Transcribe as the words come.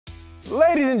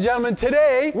Ladies and gentlemen,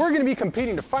 today we're going to be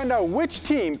competing to find out which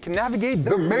team can navigate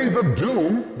the maze of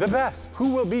doom the best.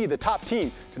 Who will be the top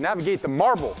team to navigate the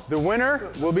marble? The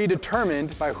winner will be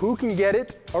determined by who can get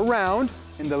it around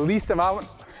in the least amount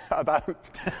of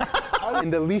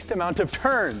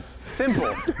turns.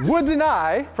 Simple. Woods and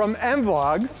I from M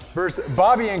Vlogs versus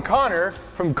Bobby and Connor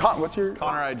from what's your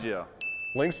Connor IGO.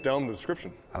 Links down in the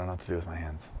description. I don't know what to do with my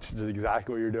hands. This is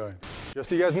exactly what you're doing. Just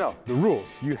so you guys know, the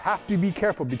rules. You have to be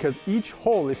careful because each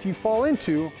hole, if you fall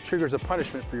into, triggers a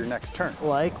punishment for your next turn.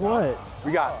 Like what?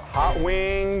 We got hot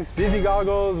wings, dizzy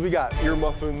goggles, we got Ear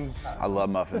muffins. I love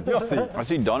muffins. You'll see. I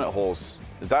see donut holes.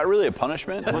 Is that really a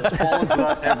punishment? Let's fall into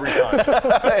that every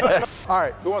time. All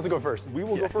right, who wants to go first? We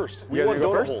will go first. You We want guys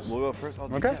go donut first? holes. We'll go first.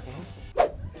 Okay.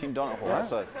 Team donut hole.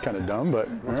 That's us. Kind of dumb, but.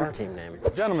 What's our team name?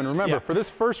 Gentlemen, remember, for this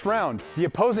first round, the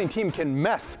opposing team can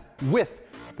mess with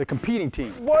the competing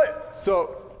team. What?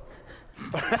 So,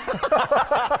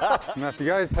 now if you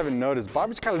guys haven't noticed,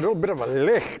 Bobby's got a little bit of a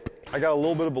lisp. I got a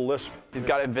little bit of a lisp. He's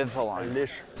got Invisalign.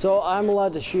 So I'm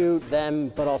allowed to shoot them,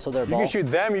 but also their You ball. can shoot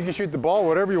them, you can shoot the ball,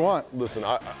 whatever you want. Listen,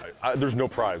 there's no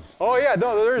prize. Oh yeah,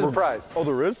 no, there is a prize. Oh,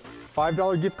 there is?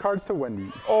 $5 gift cards to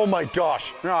Wendy's. Oh my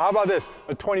gosh. Now, how about this?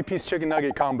 A 20-piece chicken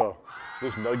nugget combo.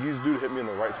 Those nuggies, dude, hit me in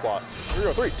the right spot. Here we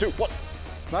go, 3, 2, 1.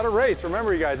 It's not a race,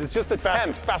 remember you guys, it's just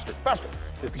attempts. Faster, faster.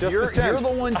 It's just You're attempts. the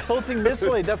one tilting this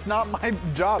way. That's not my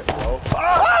job. Oh.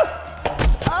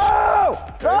 Oh!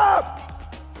 Stop!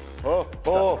 Oh,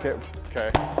 oh. Okay.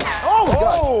 Okay. Oh my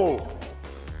God!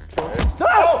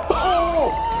 Oh!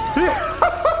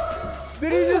 Oh!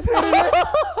 Did he just hit it?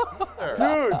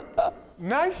 Dude,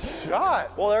 nice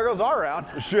shot. Well, there goes our round.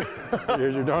 Here's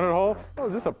your donut hole. Oh,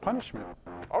 is this a punishment?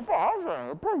 I'm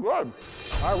pretty good.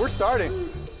 All right, we're starting.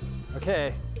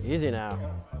 Okay, easy now.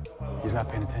 He's not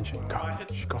paying attention.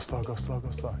 Go slow, go slow,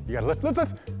 go slow. You gotta lift.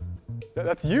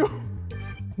 That's you.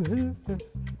 Lift.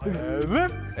 Hey,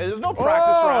 there's no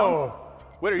practice rounds.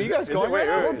 Wait, are you guys going? Wait,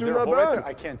 Don't is do there a that hole right bad. there?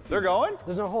 I can't see. They're going?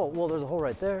 There's no hole. Well, there's a hole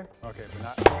right there. Okay, but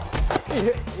not.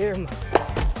 Here.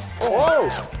 Oh!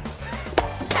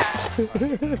 You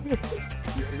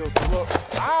gotta go slow.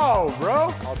 Ow,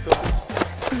 bro. I'll tilt it.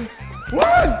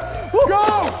 What?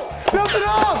 Go! Tilt it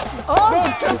up! No,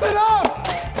 tilt it up!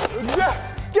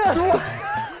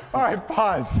 All right,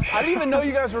 pause. I didn't even know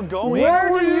you guys were going. Where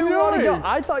were you want to go? doing?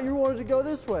 I thought you wanted to go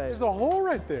this way. There's a hole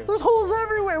right there. There's holes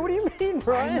everywhere. What do you mean,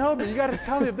 Brian? I know, but you gotta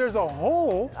tell me if there's a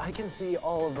hole. I can see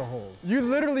all of the holes. You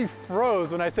literally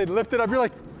froze when I said lift it up. You're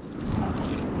like,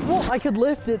 Well, I could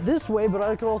lift it this way, but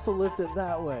I could also lift it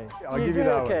that way. I'll give you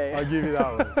that okay. one. I'll give you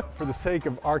that one. For the sake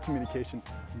of our communication,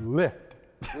 lift.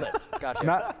 Lift. Gotcha.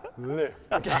 Not lift.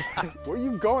 Okay. Where are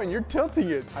you going? You're tilting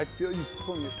it. I feel you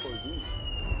pulling it towards me.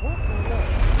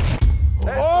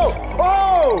 Oh!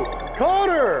 Oh!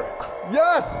 Connor!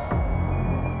 Yes!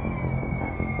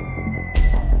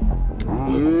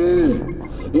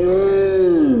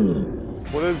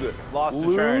 What is it? Lost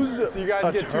a turn. So you guys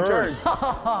get 2 turns.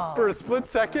 For a split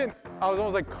second, I was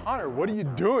almost like, Connor, what are you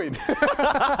doing?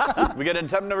 We get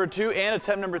attempt number 2 and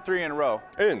attempt number 3 in a row.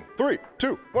 In 3,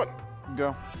 2, 1.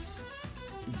 Go.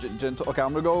 Gentle. Okay,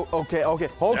 I'm gonna go. Okay.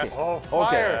 Yes. Oh, Okay.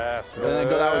 fire. Yes. And then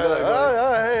go that way. Go that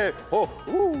way. Hey. Oh.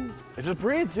 Ooh. Just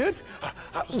breathe, dude.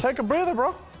 Just take a breather,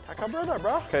 bro. Take a breather,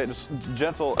 bro. Okay, just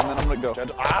gentle, and then I'm gonna go.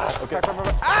 Gentle. Ah. Okay.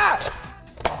 Ah!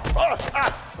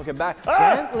 Okay, back.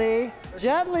 Gently.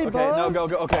 Gently, Okay, no, boys.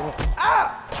 go. Okay.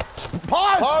 Ah!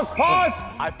 Pause.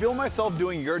 I feel myself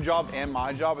doing your job and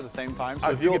my job at the same time.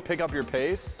 So if you could pick up your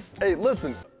pace. Hey,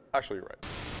 listen. Actually, you're right.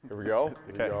 Here we go. Here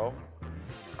Okay. we go.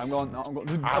 I'm going.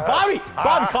 Bobby,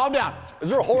 calm down. Is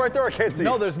there a hole right there? I can't see.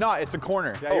 No, there's not. It's a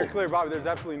corner. Yeah, you're clear, Bobby. There's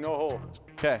absolutely no hole.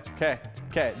 Okay.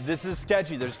 This is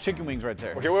sketchy. There's chicken wings right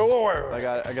there. Okay, wait. I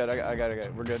got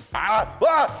it. We're good.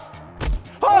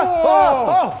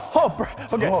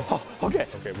 Okay.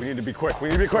 Okay, we need to be quick.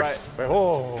 Right. Wait,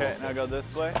 oh. Okay, now go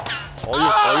this way.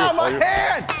 My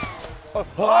hand!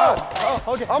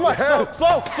 Okay. On my hand.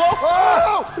 Slow.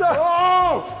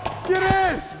 Oh! Get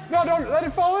in! No, don't let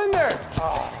it fall in there.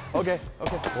 Okay.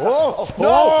 Oh.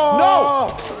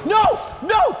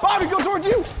 No! Bobby, go towards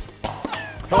you!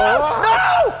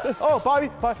 No! Oh, Bobby.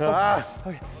 Okay.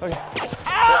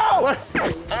 Ow!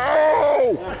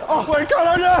 Oh my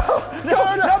God!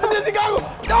 No! Not the Disney goggles!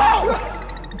 No!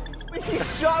 He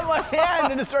shot my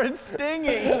hand and it started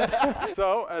stinging.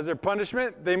 So, as their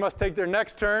punishment, they must take their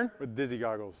next turn with dizzy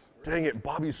goggles. Dang it!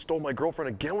 Bobby stole my girlfriend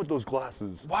again with those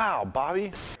glasses. Wow,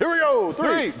 Bobby. Here we go.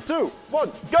 3, 2,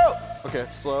 1, Go! Okay,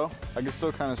 slow. I can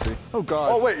still kind of see. Oh,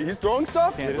 gosh. Oh wait, he's throwing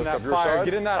stuff. Can't Get in Look that your fire. side.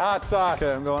 Get in that hot sauce.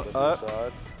 Okay, I'm going up.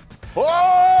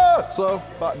 Oh! Slow.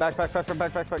 Back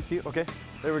to you. Okay.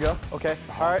 There we go. Okay.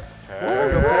 All right.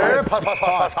 Hey,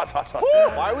 Pause.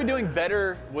 Why are we doing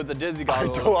better with the dizzy I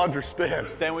goggles don't understand.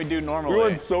 than we do normally? We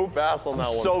went so fast on that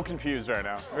I'm one. so confused right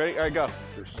now. Ready? All right, go.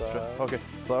 Okay,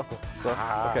 slow.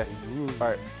 Okay. All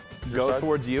right. Go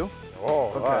towards you.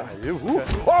 Oh, Okay.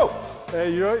 Whoa!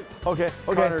 Hey, you know what? Okay.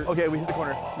 Okay, we hit the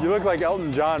corner. You look like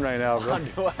Elton John right now, bro.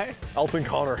 Do I? Elton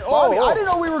Connor. Bobby, I didn't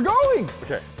know we were going.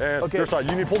 Okay, and Okay. your side.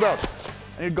 You need to pull down.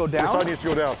 I need to go down. Your side needs to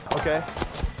go down. Okay.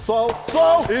 Slow.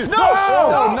 Easy. No!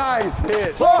 Oh, nice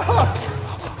hit.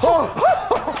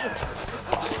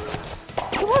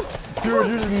 Dude, you're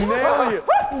just nailing it.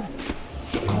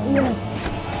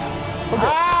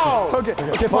 Ow!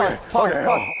 Okay, pause.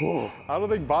 I don't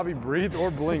think Bobby breathed or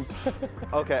blinked.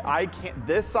 Okay, I can't.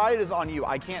 This side is on you.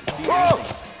 I can't see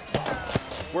anything.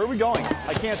 Where are we going?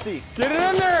 I can't see. Get it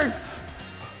in there!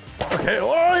 Okay,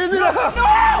 oh, easy. No!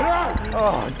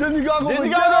 Oh, dizzy goggles Dizzy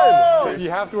again! goggles! So you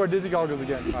have to wear dizzy goggles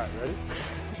again. All right, ready?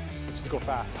 Let's just go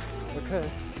fast. Okay.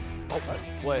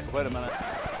 Wait a minute.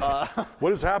 What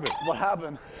has happened? What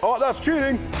happened? Oh, that's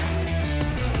cheating.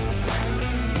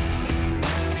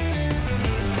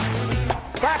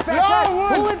 Back, No,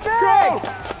 pull Woods, it back.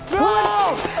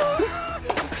 No!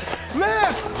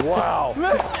 Lift! Wow.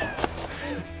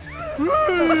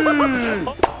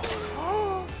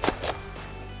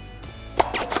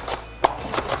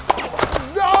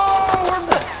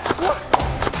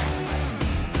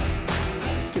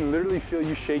 I can literally feel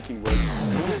you shaking, Woods.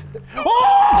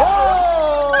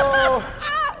 Oh!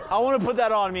 I want to put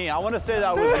that on me. I want to say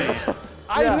that was me.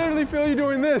 I literally feel you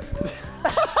doing this.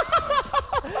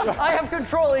 I have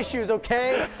control issues,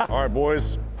 okay? All right,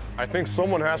 boys. I think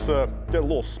someone has to get a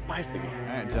little spicy. All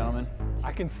right, gentlemen.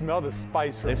 I can smell the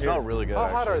spice from here. They smell really good, How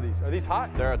hot actually. are these? Are these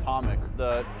hot? They're atomic.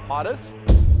 The hottest?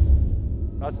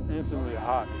 That's instantly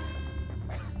hot.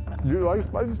 You like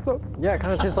spicy stuff? Yeah, it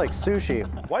kind of tastes like sushi.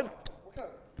 What?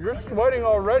 You're sweating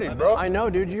already, bro. I know,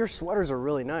 dude. Your sweaters are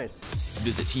really nice.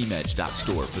 Visit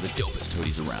teamedge.store for the dopest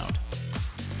hoodies around.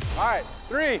 All right,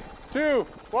 3, 2,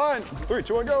 1. 3,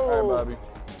 2, 1, go. All right, Bobby.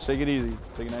 Just take it easy.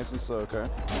 Take it nice and slow, okay?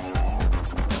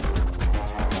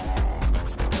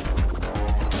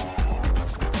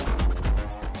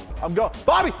 I'm going.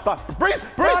 Bobby! Breathe!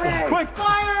 Bobby! Quick!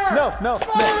 Fire!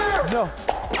 No.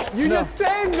 You just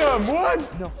saved them,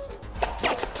 Woods! No.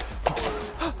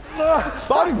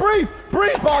 Bobby, breathe!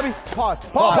 Breathe, Bobby! Pause.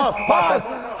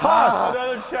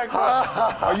 Another check.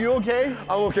 Are you okay?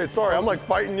 I'm okay. Sorry, I'm like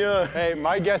fighting you. Hey,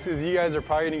 my guess is you guys are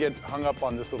probably gonna get hung up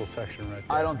on this little section right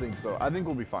there. I don't think so. I think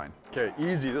we'll be fine. Okay,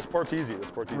 easy. This part's easy.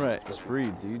 Right. Just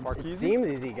breathe, dude. It seems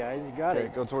easy, guys. You got Okay,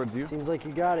 it. go towards you. Seems like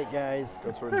you got it, guys.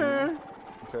 Go towards you.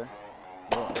 Okay.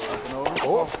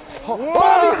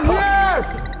 Bobby,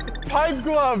 yes! Pipe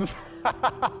gloves!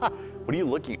 What are you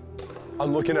looking at?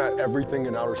 I'm looking at everything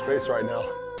in outer space right now.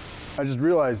 I just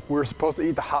realized we were supposed to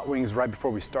eat the hot wings right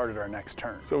before we started our next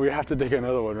turn. So we have to take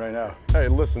another one right now. Hey,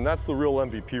 listen, that's the real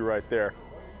MVP right there.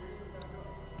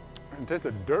 I can taste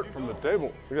the dirt from the table.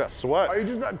 Look at that sweat. Are you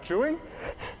just not chewing?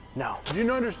 No. You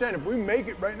don't understand, if we make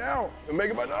it right now,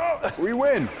 Make it by now. we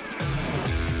win.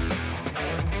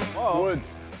 Whoa. Woods,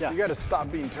 Yeah. you gotta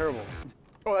stop being terrible.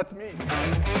 Oh, that's me.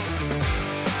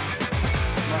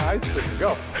 My ice cream,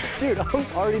 go. Dude, I'm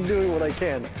already doing what I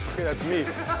can. Okay, that's me.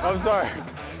 I'm sorry.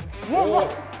 Whoa.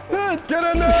 Get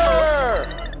in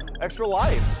there! Extra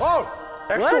life. Oh,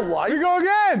 Extra we life? go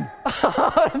again.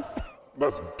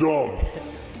 That's dumb.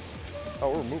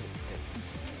 Oh, we're moving.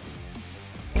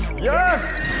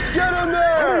 Yes! Get in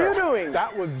there! What are you doing?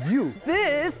 That was you.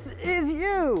 This is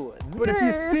you. But if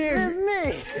you see it- is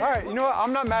me. All right, you know what?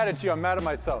 I'm not mad at you. I'm mad at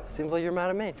myself Seems like you're mad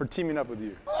at me. for teaming up with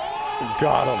you.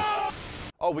 Got him.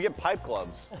 Oh, we get pipe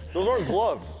gloves. Those aren't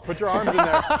gloves. Put your arms in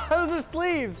there. Those are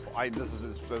sleeves. This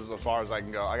is as far as I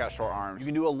can go. I got short arms. You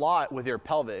can do a lot with your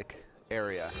pelvic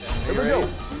area. Here we go.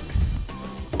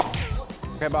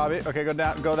 Okay, Bobby. Okay, go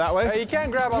down. Go that way. Hey, you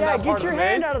can't grab on Yeah, that part get your of the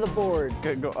hand maze. out of the board.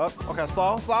 Okay, go up. Okay,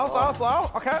 slow.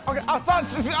 Okay.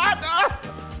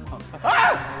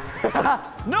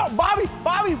 No, Bobby,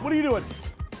 what are you doing?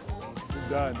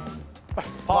 Done.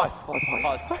 Pause.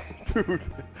 Dude,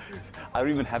 I don't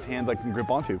even have hands I can grip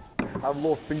onto. I have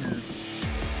little fingers.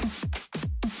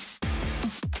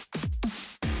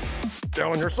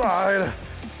 Down on your side.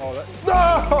 Oh, that,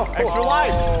 No! Extra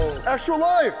life. Extra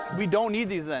life. We don't need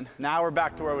these then. Now we're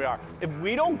back to where we are. If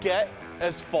we don't get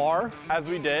as far as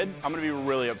we did, I'm gonna be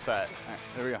really upset. All right,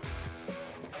 there we go.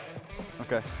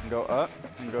 Okay, go up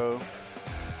and go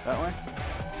that way,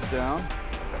 down.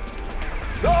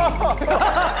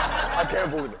 I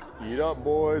can't believe it. Eat up,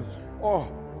 boys. oh,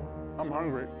 I'm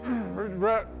hungry. Where's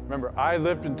Brett? Remember, I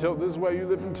lift and tilt this way, you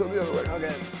lift and tilt the other way.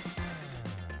 Okay.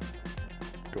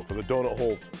 Go for the donut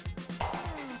holes.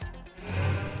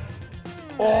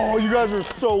 Oh, you guys are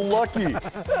so lucky.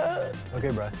 Okay,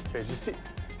 bro. Okay, just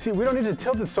see, we don't need to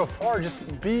tilt it so far.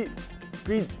 Just be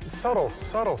subtle.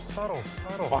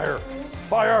 Fire.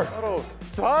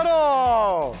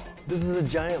 Subtle. This is a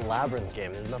giant labyrinth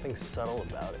game. There's nothing subtle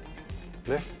about it.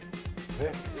 Lift.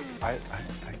 I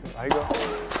go.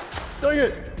 Dang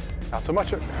it. Not so much.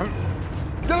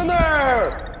 Get in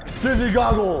there. Dizzy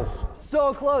goggles.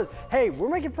 So close. Hey, we're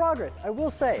making progress. I will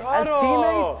say, as Subtle.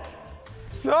 teammates,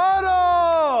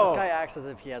 Subtle. this guy acts as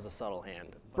if he has a subtle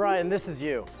hand. Brian, this is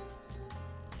you.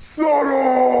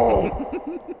 Subtle.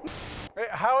 Hey,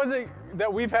 how is it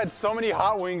that we've had so many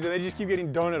hot wings and they just keep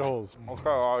getting donut holes? Okay,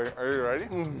 are you ready?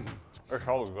 It's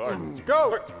all good.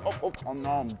 Go. Oh no,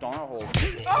 I'm donut hole.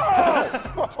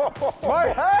 My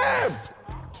hand.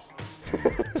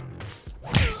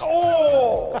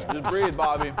 Oh. Just breathe,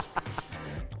 Bobby.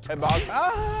 Hey, Bobby.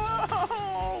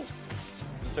 Oh.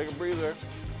 Just take a breather.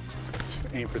 Just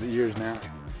aim for the ears now.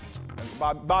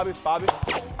 Bobby.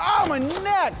 Oh, my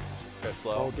neck. Okay,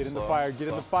 slow. Oh, get in the slow, fire, get in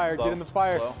slow, the fire, slow, get in the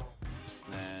fire. Slow.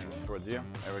 And towards you.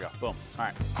 There we go. Boom. All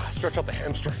right. Stretch out the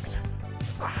hamstrings.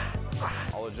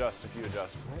 I'll adjust if you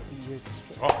adjust.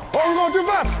 Oh, we're going too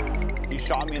fast. He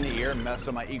shot me in the ear and messed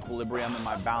up my equilibrium and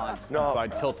my balance. No. And so I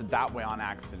tilted that way on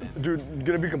accident. Dude,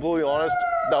 gonna be completely honest,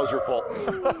 that was your fault.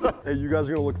 Hey, you guys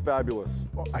are gonna look fabulous.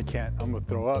 Oh, I can't. I'm gonna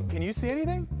throw up. Can you see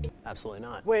anything? Absolutely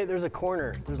not. Wait, there's a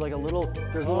corner. There's like a little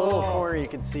corner you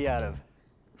can see out of.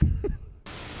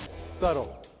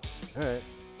 Subtle. All right.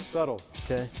 Subtle.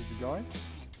 Okay. Is it going?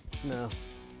 No.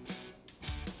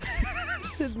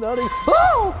 It's not even.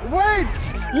 Oh! Wait!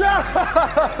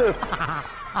 Yes!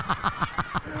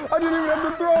 I didn't even have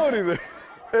to throw anything.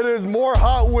 It is more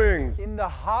hot wings. In the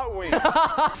hot wings.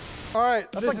 All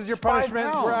right, this like is your 5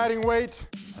 punishment. pounds. We're adding weight.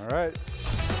 All right.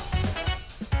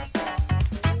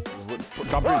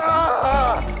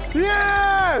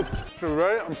 Yes! You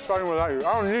ready? I'm starting without you.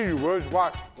 I don't need you, Woods.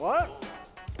 Watch. What?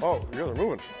 Oh, you guys are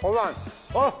moving. Hold on.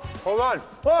 Oh, hold on.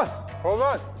 Oh, hold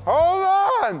on. Hold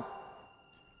on.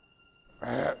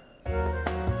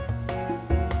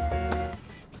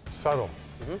 Subtle.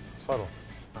 Subtle.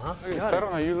 Okay, subtle.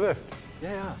 Now you lift.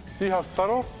 Yeah. See how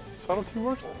subtlety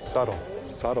works? Subtle.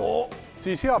 So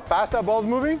you see how fast that ball's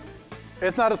moving?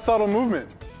 It's not a subtle movement.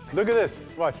 Look at this.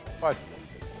 Watch.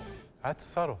 That's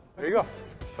subtle. There you go.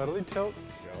 Subtly tilt.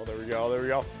 There we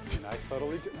go. Nice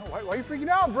subtly tilt. No, why are you freaking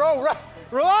out, bro?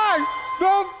 Relax.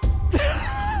 Don't.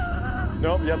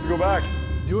 Nope, you have to go back.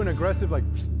 Do an aggressive, like.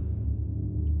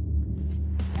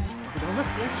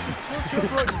 Chill,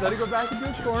 bro. Just let it go back into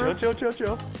its corner.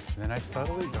 Chill. And then I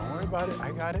subtly, don't worry about it.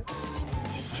 I got it.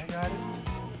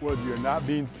 Woods, you're not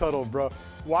being subtle, bro.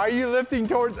 Why are you lifting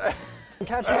towards?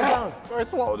 Catch me down. I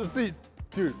swallowed the seat.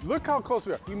 Dude, look how close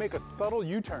we are. You make a subtle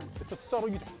U-turn. It's a subtle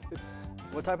U-turn. It's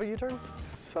What type of U-turn?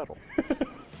 subtle. Okay,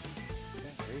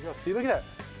 there you go. See, look at that.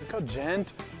 Look how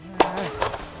gentle.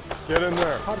 Get in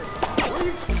there.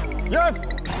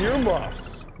 Yes! Earmuffs.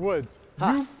 Woods,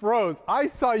 you froze. I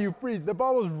saw you freeze. The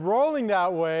ball was rolling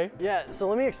that way. Yeah, so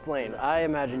let me explain. I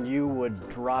imagine you would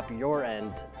drop your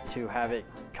end to have it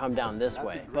come down this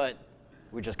way, but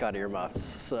we just got earmuffs,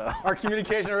 so. Our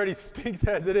communication already stinks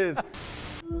as it is.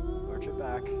 Arch it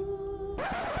back.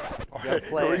 All right,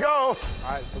 play here we it. go. All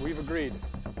right, so we've agreed.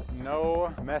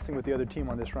 No messing with the other team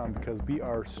on this round because we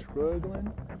are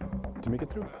struggling to make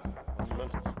it through.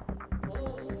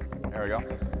 There we go.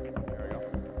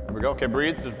 Here we go. Okay,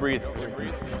 breathe. Just breathe.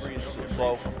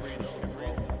 Slow.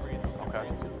 Okay.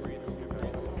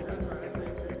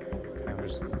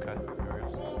 Okay.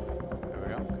 There we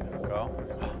go. Go.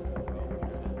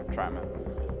 Try, man.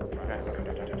 Okay.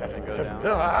 Go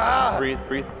down. Breathe.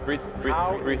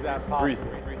 How is that possible?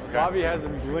 Okay. Bobby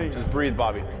hasn't blinked. Just breathe,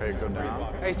 Bobby. Okay, go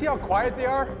down. Hey, see how quiet they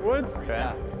are, Woods?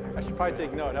 Okay. I should probably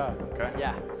take note, huh? Okay.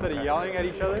 Yeah. Instead of yelling at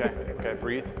each other. Okay,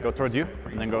 breathe. Go towards you,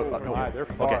 and then go. They're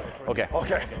far. Okay.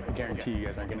 Okay. I guarantee you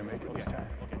guys aren't gonna make it this time.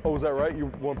 Oh, was that right?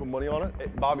 You want to put money on it? Hey,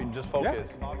 Bobby, just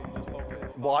focus.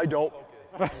 Well, I don't.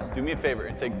 Do me a favor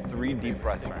and take 3 deep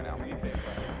breaths right now.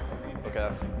 Okay,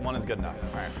 that's 1 is good enough.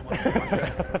 All right.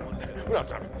 We don't have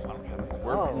time for this.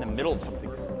 We're in the middle of something.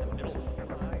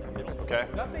 Okay.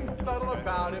 Nothing subtle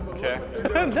about it, but Okay.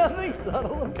 Nothing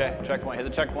subtle. Okay. Checkpoint. Hit the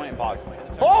checkpoint and pause.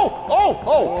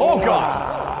 Oh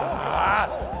gosh.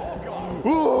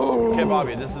 Okay,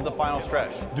 Bobby, this is the final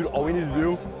stretch. Dude, all we need to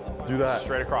do is do that.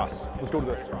 Straight across. Let's go to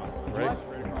this. Ready?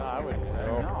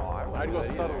 I'd go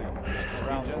subtle.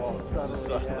 Around the ball.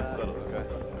 Subtle. Okay.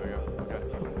 There we go. Okay.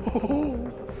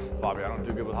 Bobby, I don't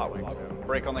do good with hot wings.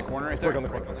 Break on the corner right there. break on the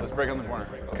corner. Let's break on the corner.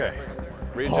 Okay.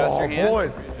 Readjust your hands.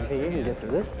 Boys. You think you can get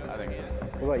through this? I think so.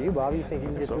 What about you, Bobby? You think you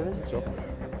can get through this? So,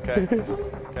 Okay.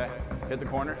 Okay. Hit the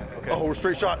corner. Okay. Oh,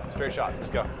 straight shot. Straight shot. Let's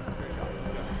go.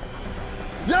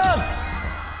 Yes!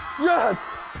 Yes!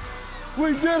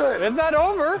 We did it! It's not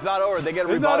over. It's not over. They get a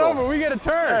It's rebuttal. not over. We get a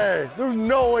turn. Hey, there's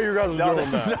no way you guys are No, doing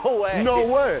there's that. no way. No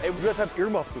way. Hey, you guys have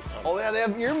earmuffs this time. Oh, yeah, they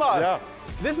have earmuffs. Yeah.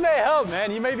 This may help,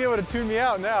 man. You may be able to tune me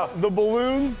out now. The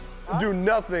balloons do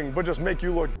nothing but just make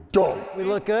you look dumb. We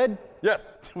look good?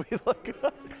 Yes. We look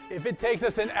good. If it takes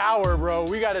us an hour, bro,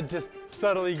 we gotta just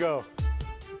subtly go.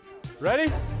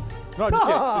 Ready? No,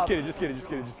 just kidding.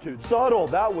 Subtle.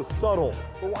 That was subtle.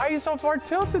 But why are you so far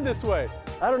tilted this way?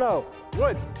 I don't know.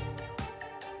 What?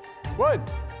 What?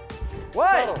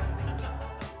 What? Subtle.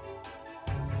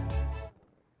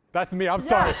 That's me. I'm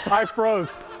sorry. I froze.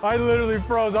 I literally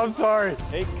froze. I'm sorry.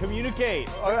 Hey, communicate.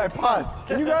 I paused.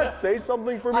 Can you guys say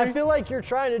something for me? I feel like you're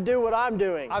trying to do what I'm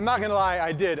doing. I'm not gonna lie.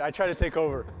 I did. I tried to take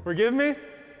over. Forgive me?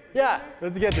 Yeah.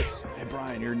 Let's get this. Hey,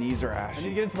 Brian, your knees are I need to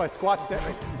ashy. get into my squat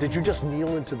stance. Did you just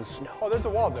kneel into the snow? Oh, there's a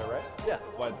wall there, right? Yeah.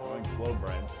 Why it's going slow,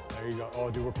 Brian? There you go. Oh,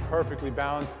 dude, we're perfectly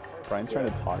balanced. Brian's trying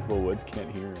to talk, but Woods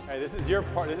can't hear him. Hey, this is your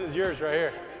part. This is yours right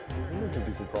here. We're making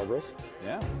decent progress.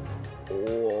 Yeah.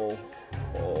 Oh.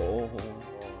 Oh.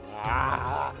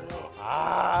 Ah,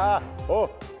 ah, oh,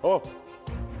 oh.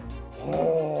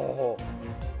 Oh.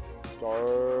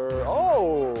 Start.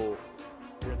 Oh.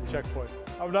 You're at the checkpoint.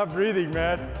 I'm not breathing,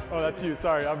 man. Oh, that's you.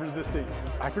 Sorry, I'm resisting.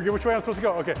 I forget which way I'm supposed to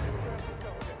go. Okay.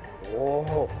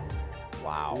 Oh.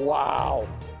 Wow. Wow.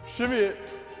 Shimmy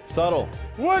it. Subtle.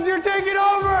 Woods, you're taking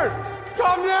over!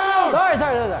 Calm down!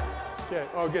 Sorry. Okay,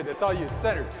 oh good, that's all you.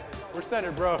 Centered. We're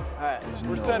centered, bro. All right.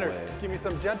 We're no centered. way. Give me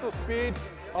some gentle speed.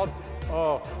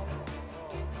 Oh.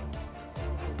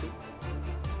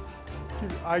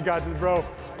 I got this, bro.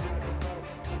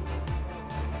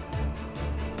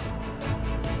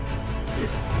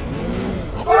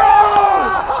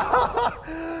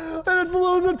 And it's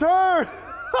lose a turn.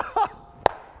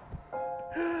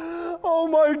 Oh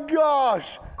my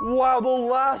gosh. Wow, the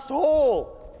last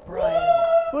hole. Brian.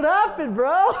 What happened,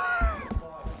 bro?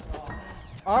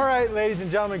 All right, ladies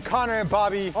and gentlemen, Connor and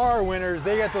Bobby are our winners.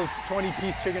 They get those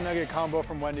 20-piece chicken nugget combo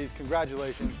from Wendy's.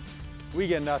 Congratulations. We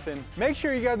get nothing. Make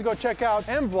sure you guys go check out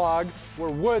M Vlogs, where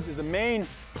Woods is the main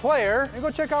player, and go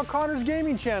check out Connor's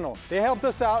gaming channel. They help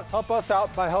us out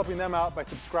by helping them out by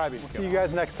subscribing. We'll see you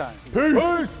guys next time.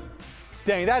 Peace.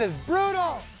 Dang, that is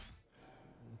brutal.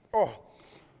 Oh.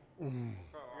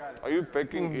 Are you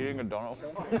faking eating a donut?